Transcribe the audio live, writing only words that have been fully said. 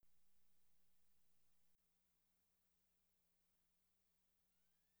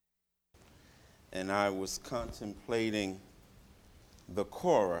and I was contemplating the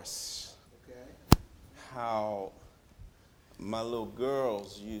chorus, how my little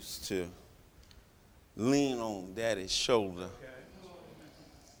girls used to lean on daddy's shoulder.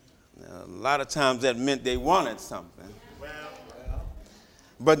 Now, a lot of times that meant they wanted something.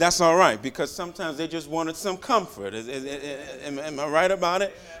 But that's all right, because sometimes they just wanted some comfort. Am I right about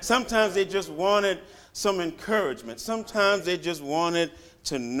it? Sometimes they just wanted some encouragement. Sometimes they just wanted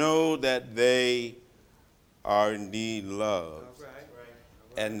to know that they are indeed loved,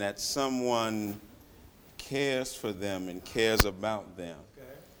 and that someone cares for them and cares about them.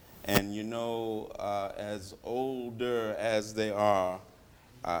 And you know, as older as they are,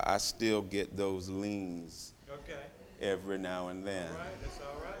 I still get those leans every now and then.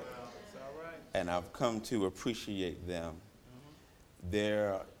 And I've come to appreciate them.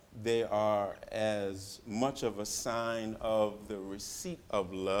 They are as much of a sign of the receipt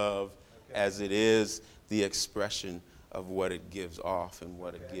of love as it is the expression of what it gives off and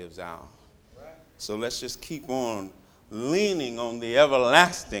what it gives out. So let's just keep on leaning on the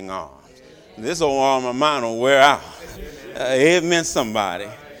everlasting arms. This old arm of mine will wear out. Amen, somebody.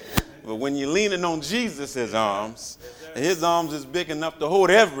 But when you're leaning on Jesus' arms, his arms is big enough to hold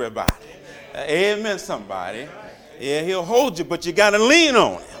everybody. Amen, somebody. Yeah, he'll hold you, but you got to lean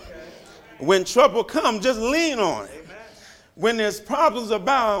on him. When trouble comes, just lean on him. When there's problems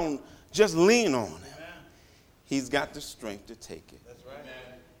abound, just lean on him. He's got the strength to take it.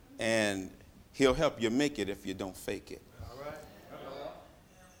 And he'll help you make it if you don't fake it.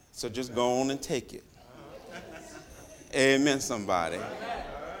 So just go on and take it. Amen, somebody.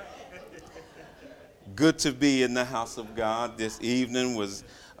 Good to be in the house of God. This evening was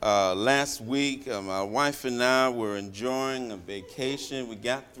last week. My wife and I were enjoying a vacation. We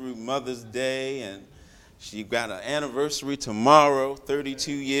got through Mother's Day, and she got an anniversary tomorrow,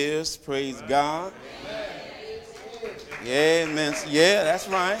 32 years. Praise God. Yeah, amen. Yeah, that's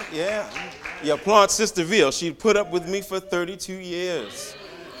right. Yeah. You applaud Sister Ville. She put up with me for 32 years.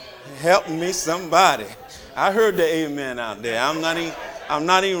 Help me, somebody. I heard the amen out there. I'm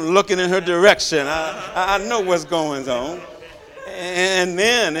not even looking in her direction. I know what's going on. And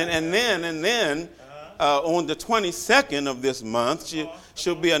then on the 22nd of this month,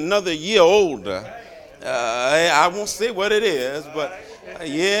 she'll be another year older. I won't say what it is, but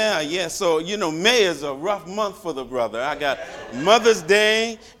yeah. So, you know, May is a rough month for the brother. I got Mother's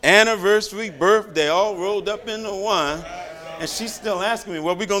Day, anniversary, birthday, all rolled up into one. And she's still asking me,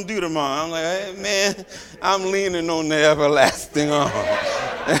 what we going to do tomorrow? I'm like, hey, man, I'm leaning on the everlasting arm.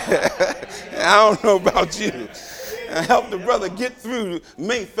 I don't know about you. Help the brother get through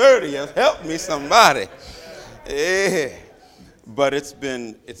May 30th. Help me, somebody. Yeah. But it's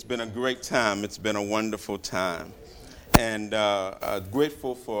been a great time. It's been a wonderful time. And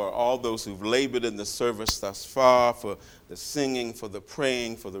grateful for all those who've labored in the service thus far, for the singing, for the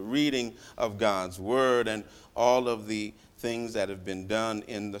praying, for the reading of God's word, and all of the things that have been done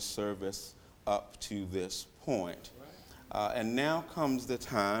in the service up to this point. And now comes the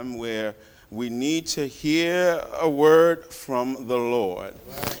time where we need to hear a word from the Lord.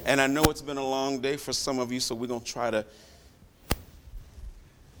 And I know it's been a long day for some of you, so we're going to try to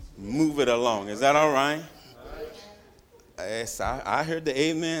move it along. Is that all right? Yes, I heard the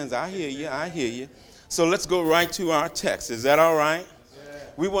amens. I hear you. So let's go right to our text. Is that all right?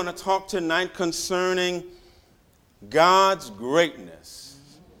 We want to talk tonight concerning God's greatness.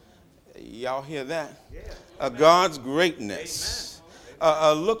 Y'all hear that? God's greatness.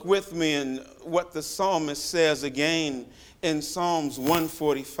 Look with me in what the psalmist says again in Psalms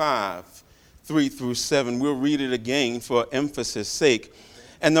 145, 3 through 7. We'll read it again for emphasis' sake.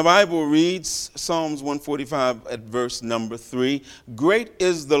 And the Bible reads, Psalms 145 at verse number 3, "Great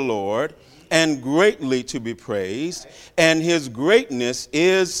is the Lord, and greatly to be praised, and his greatness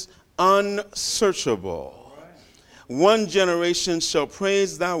is unsearchable. One generation shall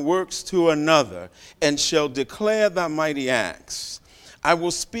praise thy works to another, and shall declare thy mighty acts. I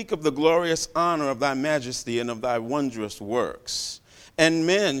will speak of the glorious honor of thy majesty and of thy wondrous works. And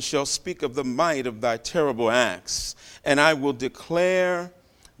men shall speak of the might of thy terrible acts, and I will declare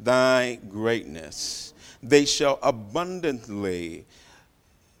thy greatness. They shall abundantly,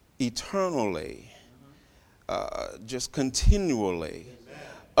 eternally, just continually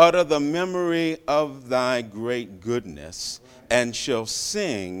utter the memory of thy great goodness, and shall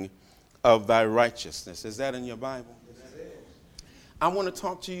sing of thy righteousness." Is that in your Bible? I want to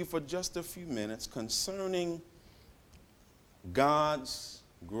talk to you for just a few minutes concerning God's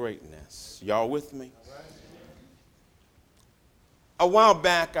greatness. Y'all with me? A while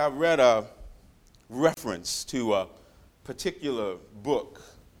back, I read a reference to a particular book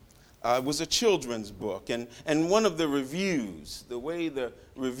It was a children's book, and one of the reviews, the way the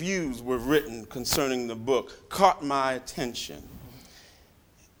reviews were written concerning the book, caught my attention.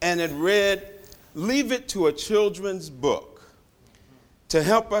 And it read, "Leave it to a children's book to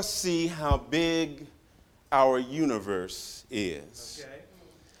help us see how big our universe is." Okay.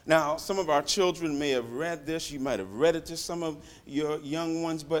 Now, some of our children may have read this. You might have read it to some of your young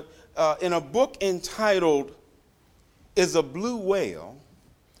ones. But in a book entitled, "Is a Blue Whale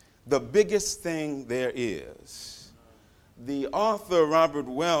the Biggest Thing There Is?" the author, Robert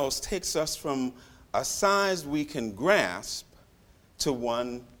Wells, takes us from a size we can grasp to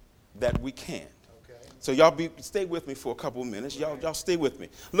one that we can't. Okay. So y'all stay with me for a couple of minutes. Y'all stay with me.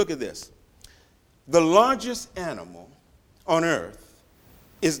 Look at this. The largest animal on earth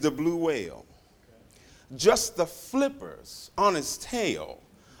is the blue whale. Okay. Just the flippers on its tail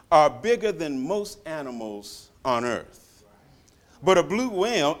are bigger than most animals on earth. Right. But a blue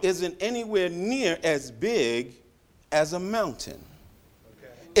whale isn't anywhere near as big as a mountain.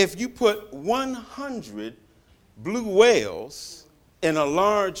 Okay. If you put 100 blue whales in a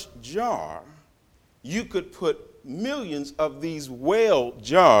large jar, you could put millions of these whale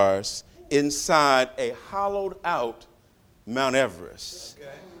jars inside a hollowed out Mount Everest. Okay.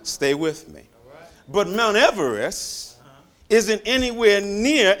 Stay with me. Right. But Mount Everest isn't anywhere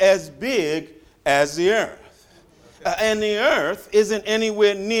near as big as the earth. Okay. And the earth isn't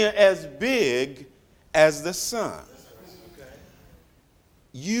anywhere near as big as the sun. Okay.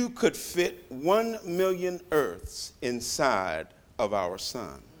 You could fit 1 million earths inside of our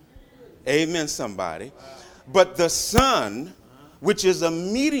sun. Amen, somebody. Wow. But the sun, which is a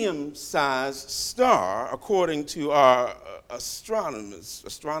medium-sized star, according to our astrologers,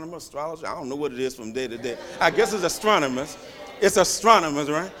 I don't know what it is from day to day. I guess it's astronomers. It's astronomers,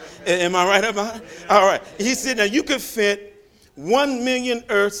 right? Am I right about it? All right. He said, now you could fit 1 million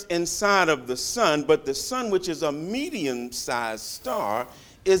Earths inside of the sun, but the sun, which is a medium-sized star,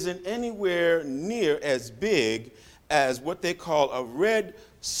 isn't anywhere near as big as what they call a red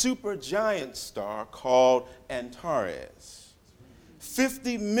supergiant star called Antares.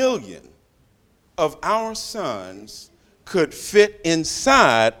 50 million of our suns could fit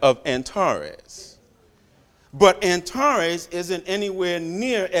inside of Antares. But Antares isn't anywhere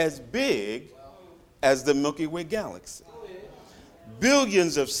near as big as the Milky Way galaxy.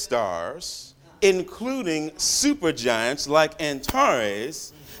 Billions of stars, including supergiants like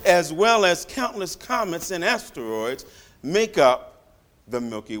Antares, as well as countless comets and asteroids, make up the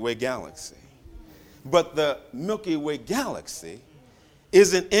Milky Way galaxy. But the Milky Way galaxy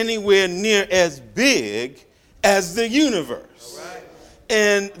isn't anywhere near as big as the universe. Right.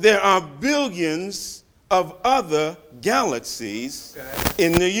 And there are billions of other galaxies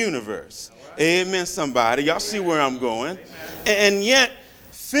in the universe. Right. Amen, somebody. Y'all see where I'm going? Amen. And yet,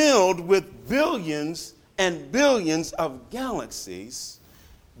 filled with billions and billions of galaxies,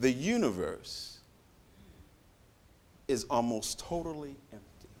 the universe is almost totally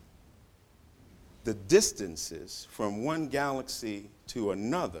empty. The distances from one galaxy to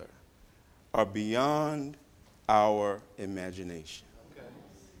another are beyond our imagination. Okay.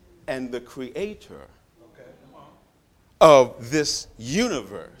 And the creator of this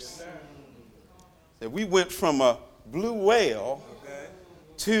universe, that we went from a blue whale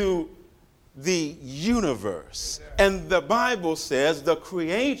to the universe. And the Bible says the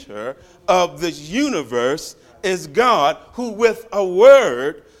creator of this universe is God, who with a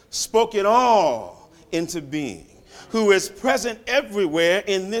word spoke it all into being, who is present everywhere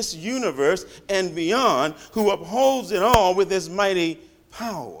in this universe and beyond, who upholds it all with his mighty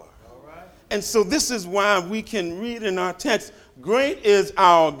power. Right. And so this is why we can read in our text, great is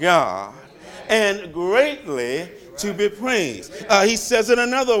our God, and greatly to be praised. He says it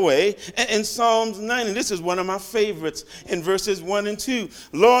another way in Psalms 90. This is one of my favorites in verses 1 and 2.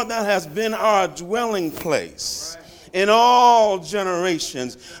 Lord, thou hast been our dwelling place in all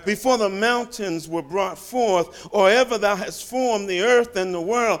generations, before the mountains were brought forth, or ever thou hast formed the earth and the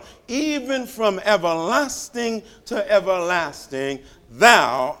world, even from everlasting to everlasting,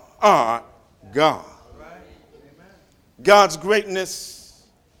 thou art God. God's greatness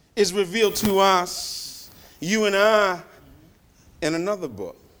is revealed to us, you and I, in another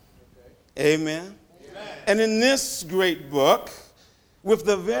book. Amen. Amen. And in this great book, with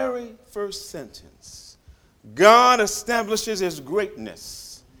the very first sentence, God establishes his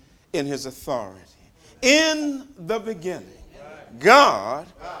greatness in his authority. In the beginning, God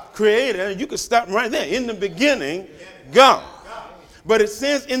created, and you could stop right there. In the beginning, God. But it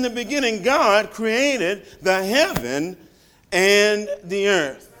says in the beginning, God created the heaven and the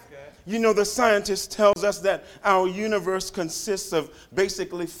earth. You know, the scientist tells us that our universe consists of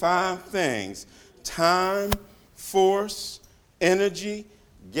basically 5 things: time, force, energy,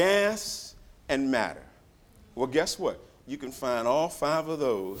 gas, and matter. Well, guess what? You can find all 5 of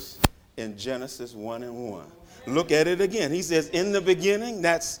those in Genesis 1:1. Look at it again. He says, in the beginning,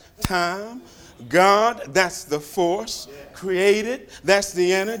 that's time. God, that's the force. Created, that's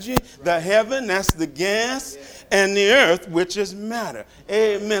the energy. The heaven, that's the gas. And the earth, which is matter.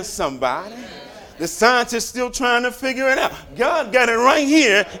 Amen, somebody. The scientists still trying to figure it out. God got it right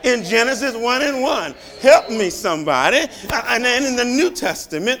here in Genesis 1:1. Help me, somebody. And then in the New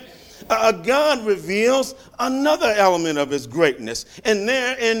Testament, God reveals another element of his greatness. And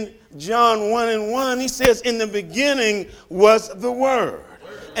there in John 1:1, he says, in the beginning was the Word.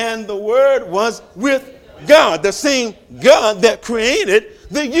 And the Word was with God, the same God that created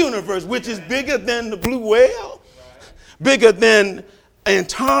the universe, which is bigger than the blue whale, bigger than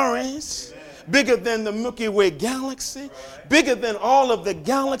Antares, bigger than the Milky Way galaxy, bigger than all of the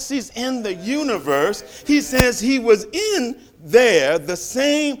galaxies in the universe. He says he was in there. The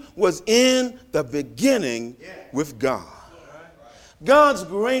same was in the beginning with God. God's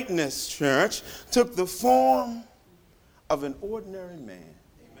greatness, church, took the form of an ordinary man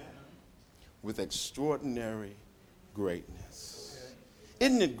with extraordinary greatness.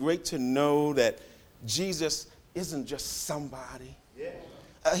 Isn't it great to know that Jesus isn't just somebody?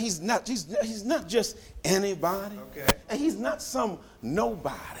 He's not just anybody. And he's not some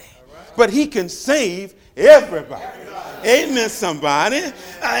nobody. But he can save everybody. Amen, somebody.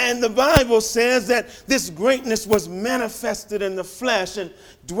 And the Bible says that this greatness was manifested in the flesh and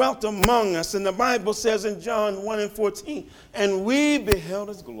dwelt among us. And the Bible says in John 1:14, and we beheld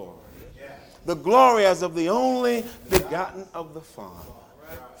his glory. The glory as of the only begotten of the Father,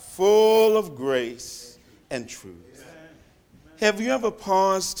 full of grace and truth. Have you ever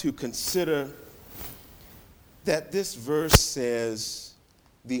paused to consider that this verse says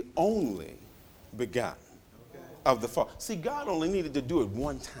the only begotten of the Father? See, God only needed to do it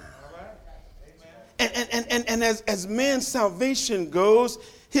one time. And as man's salvation goes,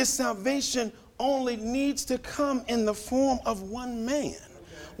 his salvation only needs to come in the form of one man.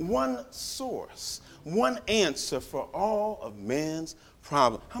 One source, one answer for all of man's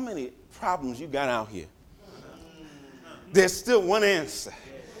problems. How many problems you got out here? There's still one answer.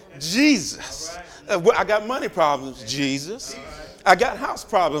 Jesus. I got money problems. Jesus. I got house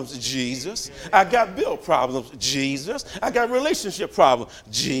problems. Jesus. I got bill problems. Jesus. I got relationship problems.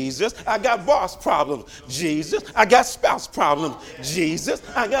 Jesus. I got boss problems. Jesus. I got spouse problems. Jesus.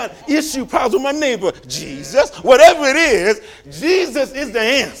 I got issue problems with my neighbor. Jesus. Whatever it is, Jesus is the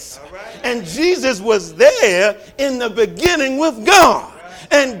answer. And Jesus was there in the beginning with God.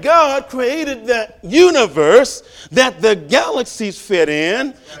 And God created the universe that the galaxies fit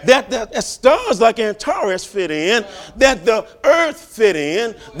in, that the stars like Antares fit in, that the earth fit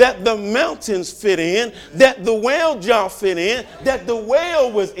in, that the mountains fit in, that the whale jaw fit in, that the whale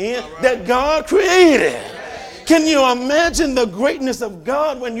was in, that God created. Can you imagine the greatness of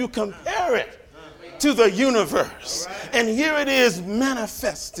God when you compare it to the universe? And here it is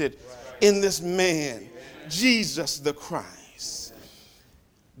manifested in this man, Jesus the Christ.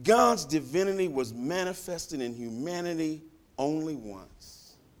 God's divinity was manifested in humanity only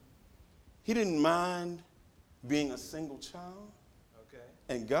once. He didn't mind being a single child,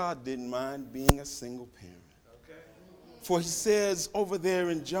 and God didn't mind being a single parent. For he says over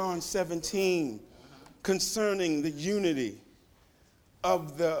there in John 17, concerning the unity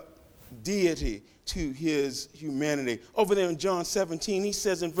of the deity to his humanity. Over there in John 17, he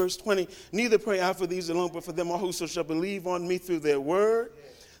says in verse 20, neither pray I for these alone, but for them all whoso shall believe on me through their word,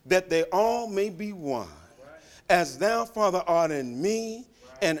 that they all may be one. As thou, Father, art in me,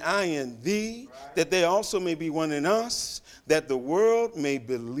 and I in thee, that they also may be one in us, that the world may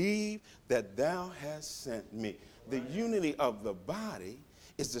believe that thou hast sent me. The unity of the body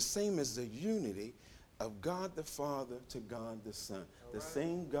is the same as the unity of God the Father to God the Son. The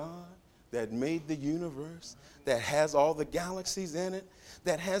same God that made the universe, that has all the galaxies in it,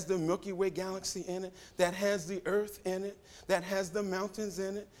 that has the Milky Way galaxy in it, that has the earth in it, that has the mountains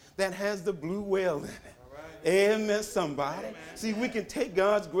in it, that has the blue whale in it. Amen, somebody. Amen. See, we can take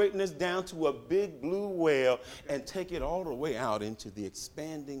God's greatness down to a big blue whale and take it all the way out into the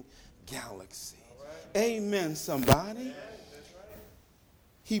expanding galaxy. Amen, somebody. Amen.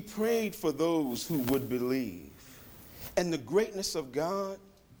 He prayed for those who would believe. And the greatness of God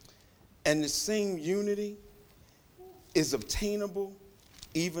and the same unity is obtainable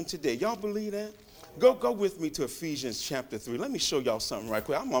even today. Y'all believe that? Go with me to Ephesians chapter 3. Let me show y'all something right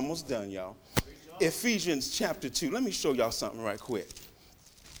quick. I'm almost done, y'all. Ephesians chapter 2. Let me show y'all something right quick.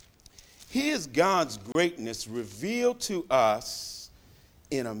 Here's God's greatness revealed to us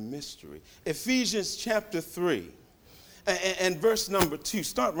in a mystery. Ephesians chapter 3 and verse number 2.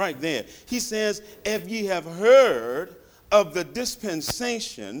 Start right there. He says, if ye have heard of the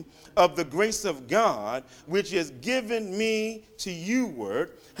dispensation of the grace of God, which is given me to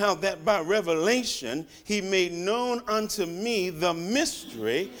you-ward, how that by revelation he made known unto me the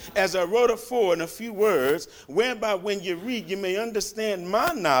mystery, as I wrote afore in a few words, whereby when you read, you may understand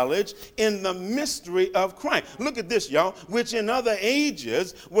my knowledge in the mystery of Christ. Look at this, y'all, which in other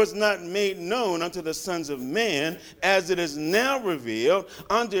ages was not made known unto the sons of men, as it is now revealed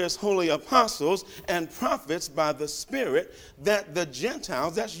unto his holy apostles and prophets by the Spirit, that the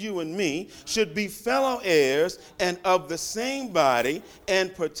Gentiles, that's you and me, should be fellow heirs and of the same body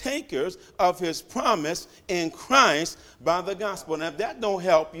and partakers of his promise in Christ by the gospel. Now, if that don't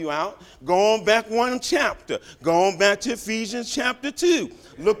help you out, go on back one chapter. Go on back to Ephesians chapter 2.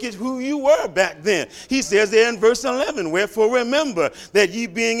 Look at who you were back then. He says there in verse 11, wherefore remember that ye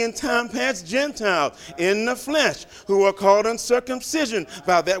being in time past Gentiles in the flesh, who are called uncircumcision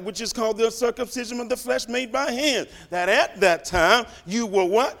by that which is called the circumcision of the flesh made by hand, that at that time you were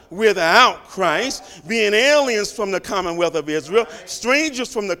what? Without Christ, being aliens from the commonwealth of Israel,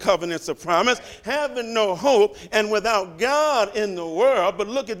 strangers from the covenants of promise, having no hope, and without God in the world. But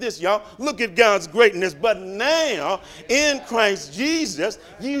look at this, y'all. Look at God's greatness. But now, in Christ Jesus,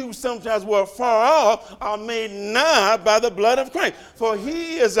 you who sometimes were far off are made nigh by the blood of Christ. For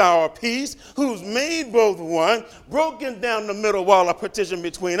he is our peace, who's made both one, broken down the middle wall of partition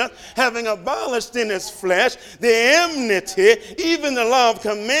between us, having abolished in his flesh the enmity, even the law of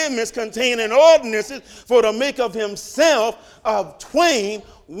commandments containing ordinances, for to make of himself of twain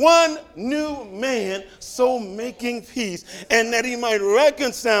one new man, so making peace, and that he might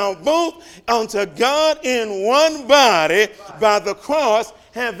reconcile both unto God in one body by the cross,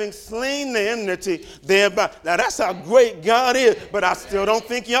 having slain the enmity thereby. Now that's how great God is, but I still don't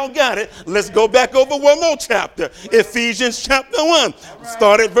think y'all got it. Let's go back over one more chapter. Ephesians chapter 1.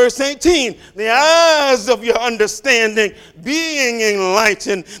 Start at verse 18. The eyes of your understanding being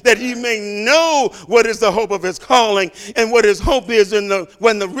enlightened, that ye may know what is the hope of his calling, and what his hope is in the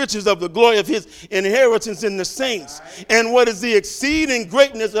riches of the glory of his inheritance in the saints, and what is the exceeding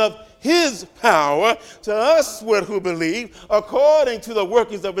greatness of his power to us who believe, according to the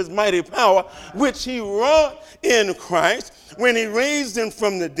workings of his mighty power, which he wrought in Christ, when he raised him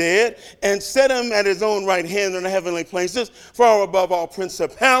from the dead and set him at his own right hand in the heavenly places, far above all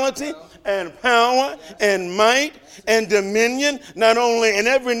principality and power and might and dominion, not only in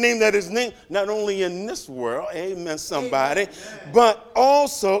every name that is named, not only in this world, amen, somebody, but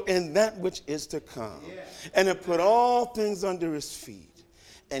also in that which is to come. And it put all things under his feet,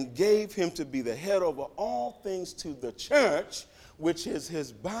 and gave him to be the head over all things to the church, which is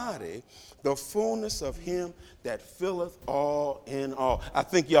his body, the fullness of him that filleth all in all. I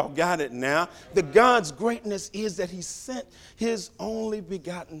think y'all got it now. The God's greatness is that he sent his only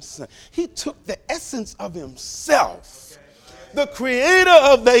begotten son. He took the essence of himself, the creator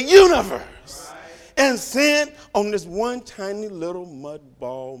of the universe, and sent on this one tiny little mud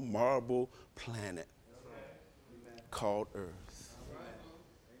ball marble planet called Earth.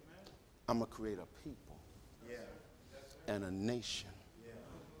 I'm going to create a people and a nation,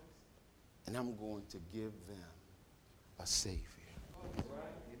 and I'm going to give them a Savior.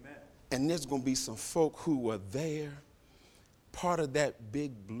 And there's going to be some folk who are there, part of that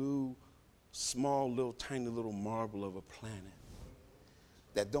big blue, small, little, tiny little marble of a planet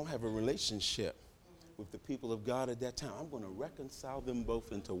that don't have a relationship with the people of God at that time. I'm going to reconcile them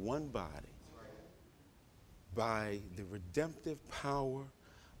both into one body by the redemptive power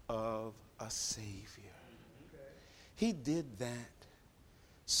of a Savior. He did that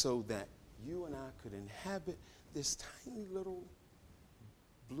so that you and I could inhabit this tiny little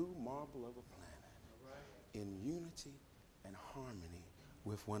blue marble of a planet in unity and harmony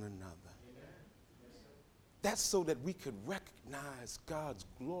with one another. That's so that we could recognize God's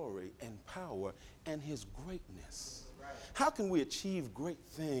glory and power and his greatness. How can we achieve great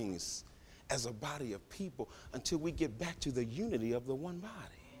things as a body of people until we get back to the unity of the one body?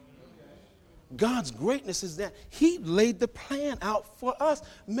 God's greatness is that he laid the plan out for us,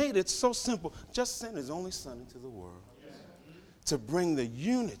 made it so simple. Just sent his only son into the world to bring the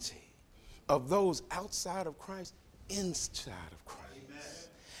unity of those outside of Christ inside of Christ.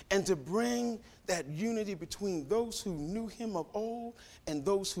 And to bring that unity between those who knew him of old and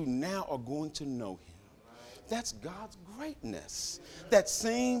those who now are going to know him. That's God's greatness. That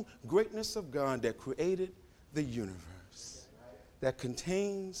same greatness of God that created the universe, that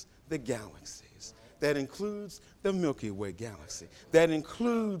contains the galaxies, That includes the Milky Way galaxy. That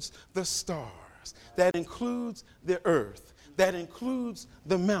includes the stars. That includes the earth. That includes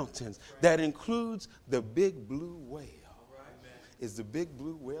the mountains. That includes the big blue whale. Is the big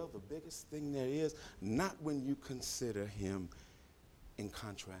blue whale the biggest thing there is? Not when you consider him in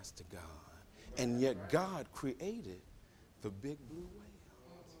contrast to God. And yet God created the big blue whale.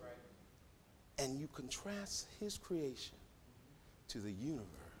 And you contrast his creation to the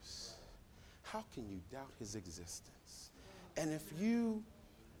universe. How can you doubt his existence? And if you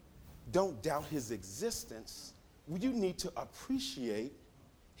don't doubt his existence, you need to appreciate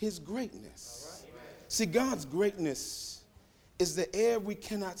his greatness. See, God's greatness is the air we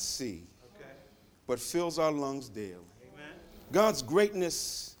cannot see, but fills our lungs daily. God's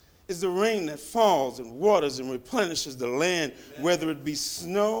greatness is the rain that falls and waters and replenishes the land, whether it be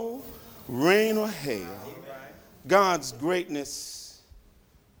snow, rain, or hail. God's greatness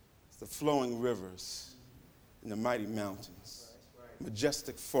is the flowing rivers and the mighty mountains,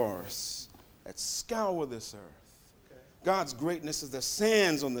 majestic forests that scour this earth. God's greatness is the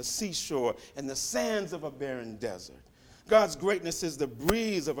sands on the seashore and the sands of a barren desert. God's greatness is the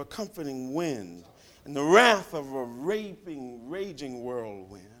breeze of a comforting wind and the wrath of a raging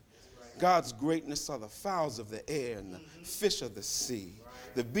whirlwind. God's greatness are the fowls of the air and the fish of the sea,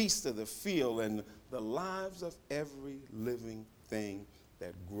 the beasts of the field, and the lives of every living thing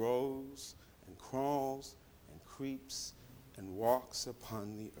that grows and crawls and creeps and walks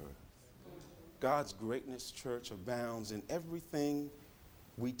upon the earth. God's greatness, church, abounds in everything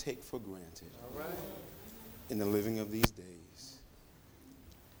we take for granted in the living of these days.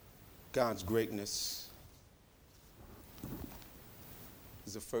 God's greatness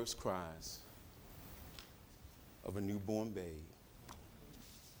is the first cries of a newborn babe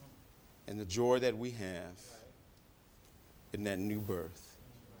and the joy that we have in that new birth.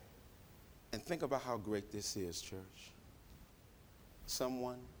 And think about how great this is, church.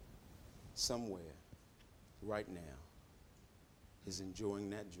 Someone, somewhere, right now, is enjoying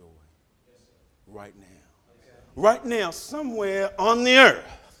that joy. Right now. Right now, somewhere on the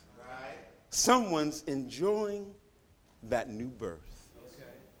earth, someone's enjoying that new birth.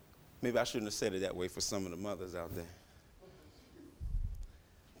 Maybe I shouldn't have said it that way for some of the mothers out there.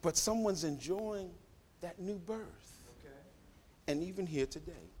 But someone's enjoying that new birth. And even here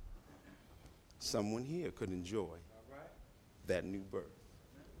today, someone here could enjoy that new birth.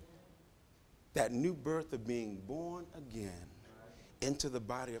 That new birth of being born again into the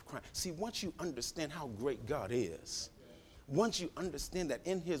body of Christ. See, once you understand how great God is, once you understand that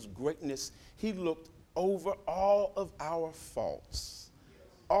in his greatness, he looked over all of our faults,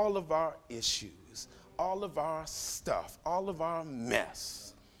 all of our issues, all of our stuff, all of our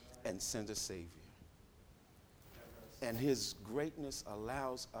mess, and sent a Savior. And his greatness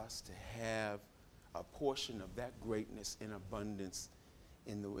allows us to have a portion of that greatness in abundance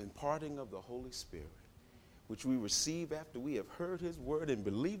in the imparting of the Holy Spirit, which we receive after we have heard his word and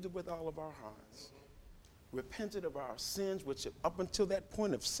believed it with all of our hearts, repented of our sins, which up until that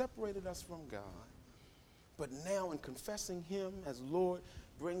point have separated us from God. But now in confessing him as Lord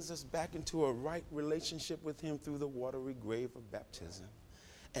brings us back into a right relationship with him through the watery grave of baptism.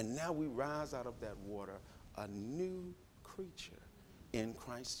 And now we rise out of that water a new creature in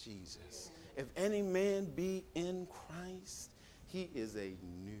Christ Jesus. If any man be in Christ, he is a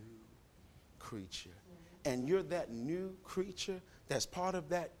new creature. And you're that new creature that's part of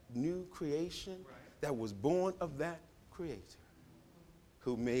that new creation that was born of that creator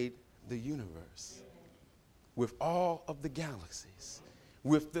who made the universe with all of the galaxies,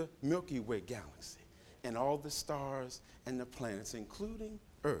 with the Milky Way galaxy and all the stars and the planets, including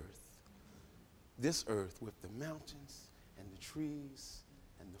Earth. This earth with the mountains and the trees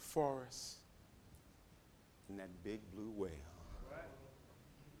and the forests and that big blue whale.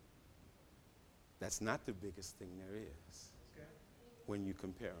 That's not the biggest thing there is when you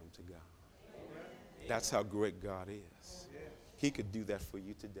compare him to God. That's how great God is. He could do that for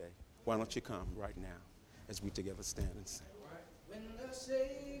you today. Why don't you come right now as we together stand and sing? When the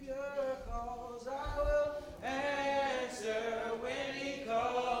Savior calls, I will